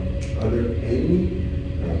Are there any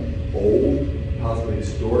old, possibly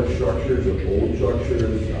historic structures or old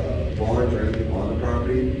structures, barns or anything on the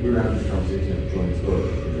property? We were having this conversation at the Joint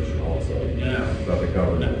Historical Commission also about the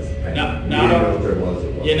governance. Not didn't know if there was or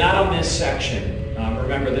wasn't. Yeah, not on this section.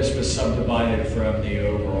 Remember, this was subdivided from the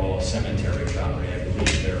overall cemetery property. I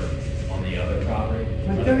believe they're on the other property.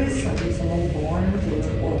 But there is some old barns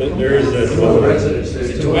or. There is a residence.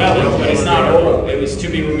 It's a dwelling, but it's not old. It was to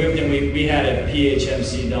be removed, and we had a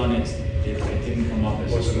PHMC done. It didn't come up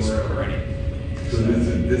as historic or anything. So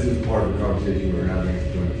this is part of the conversation we were having at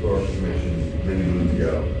the Joint Historical Commission many months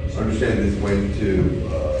ago. I understand this went to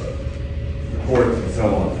the courts and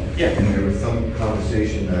so on. Yeah. And there was some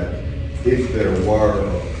conversation that if there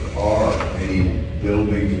are any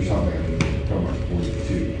buildings or something, I mean, from our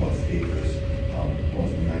 42 plus acres,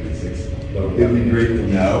 plus the 96, it'd be great to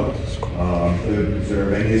know, to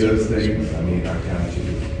preserve any of those things. I mean, our township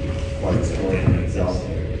is quite historic in itself,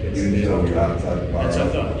 even though we're outside the borough. That's what I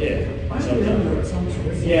thought, yeah. I That's what I remember thought. it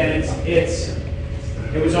sometime.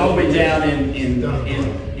 Yeah, it was all the way down in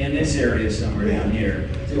this area somewhere down here.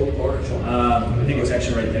 I think it's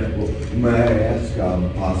actually right there. May I ask,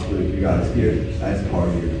 possibly if you guys could, as part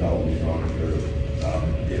of your development drawing,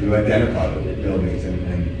 to identify the buildings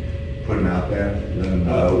and put them out there, let them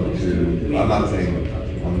know to, I'm not saying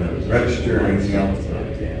I'm going to register or anything else.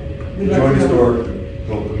 The Joint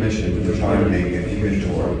Historical Commission is trying to make an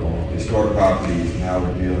inventory of historic properties and how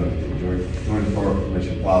we're dealing with it. The Joint Historical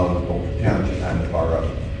Commission follows both the township and the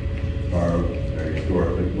borough. Borough, very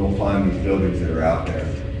historic, but we'll find these buildings that are out there,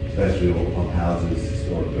 especially old pump houses,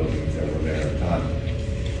 historic buildings that were there at the time.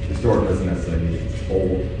 Historic doesn't necessarily mean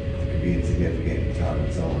old, it could be insignificant at the time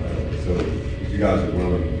and so on. So if you guys are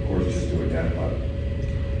willing, of course, just to identify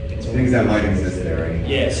things that might exist there anyhow.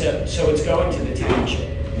 Yeah, so it's going to the township.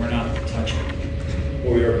 We're not touching it.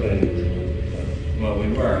 Well, we are planning to remove that. Well,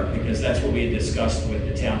 we were, because that's what we had discussed with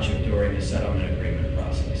the township during the settlement agreement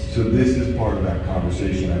process. So this is part of that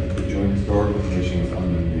conversation. I think the Joint Historical Commission was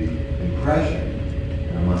under the impression,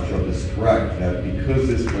 and I'm not sure if this is correct, that because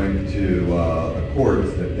this went to the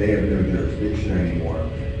courts, that they have no jurisdiction anymore,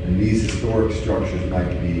 and these historic structures might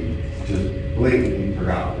be just blatantly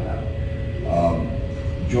forgotten about.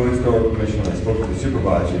 Joint Historical Commission, when I spoke to the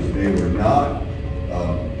supervisors, they were not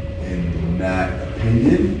in that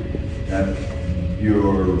opinion that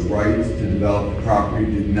your rights to develop the property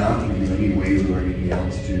did not give you any waiver or anything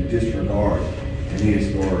else to disregard any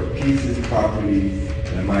historic pieces, property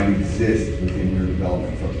that might exist within your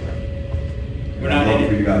development footprint. We're not I'd love in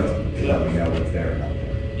for it. you guys to let me know what's there and not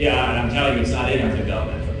there. Yeah, and I'm telling you, it's not in our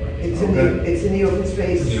development footprint. It's in the open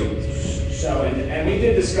space. So, and we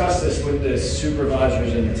did discuss this with the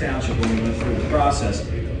supervisors in the township when we went through the process.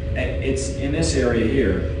 It's in this area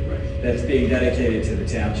here that's being dedicated to the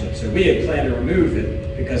township. So we had planned to remove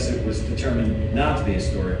it because it was determined not to be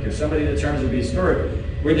historic. If somebody determines it to be historic,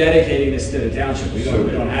 we're dedicating this to the township. We don't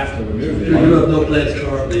have to remove You it. have no plans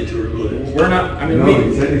currently to remove it? We're not, I mean, No,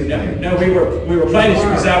 he said he's planning. no, we were planning to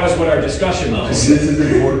because that was what our discussion was. This is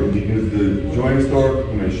important because the Joint Historical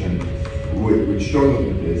Commission, which struggles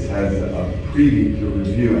with this, has a preview to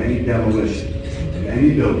review any demolition of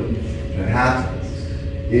any building that happens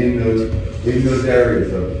in those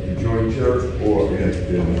areas of the joint church or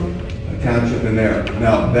the township in there.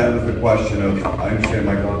 Now, that was the question of, I understand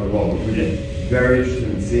Mike on the wall, but we'd be very interested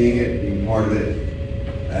in seeing it, being part of it,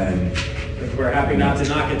 and We're happy not to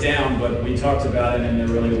knock it down, but we talked about it and they're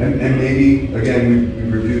really. And maybe, again, we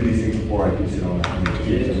reviewed these things before, I do sit on that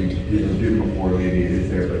committee, so we reviewed before, maybe it is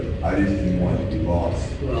there, but I just didn't want it to be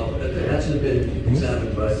lost. Well, if it hasn't been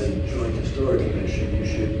examined by the Joint Historic Commission, you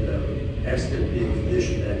should ask it to be a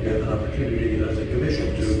condition that you have an opportunity as a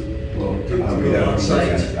commission to we go have on to site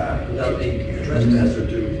present that. without being a trespasser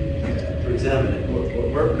to examine it.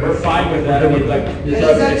 We're fine with that. I mean, like, And is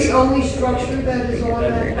that the only structure that is on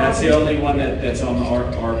that property? that's the only one that's on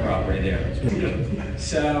our property there.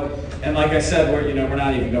 So, and like I said, we're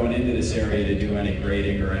not even going into this area to do any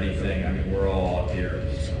grading or anything. I mean, we're all up here.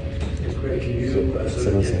 Craig, can you sort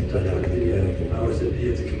of get in touch with the powers that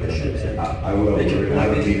be of the commission? And I will, we're going to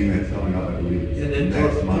have a meeting that's coming up, I believe, And then-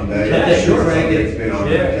 next Monday. Yeah, sure, Frank. It's been on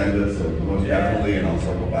the Yeah. agenda, so most definitely, and I'll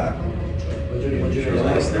circle back. Would you Sure,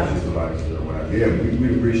 let us I'll know? supervise it or whatever. Yeah,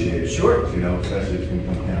 we appreciate it. Sure. You know, especially if it's going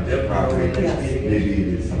to come down to Yep. property, Yes. maybe it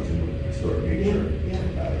is something of historic nature. Yeah,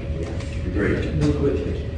 yeah. It'd be great. Real quick,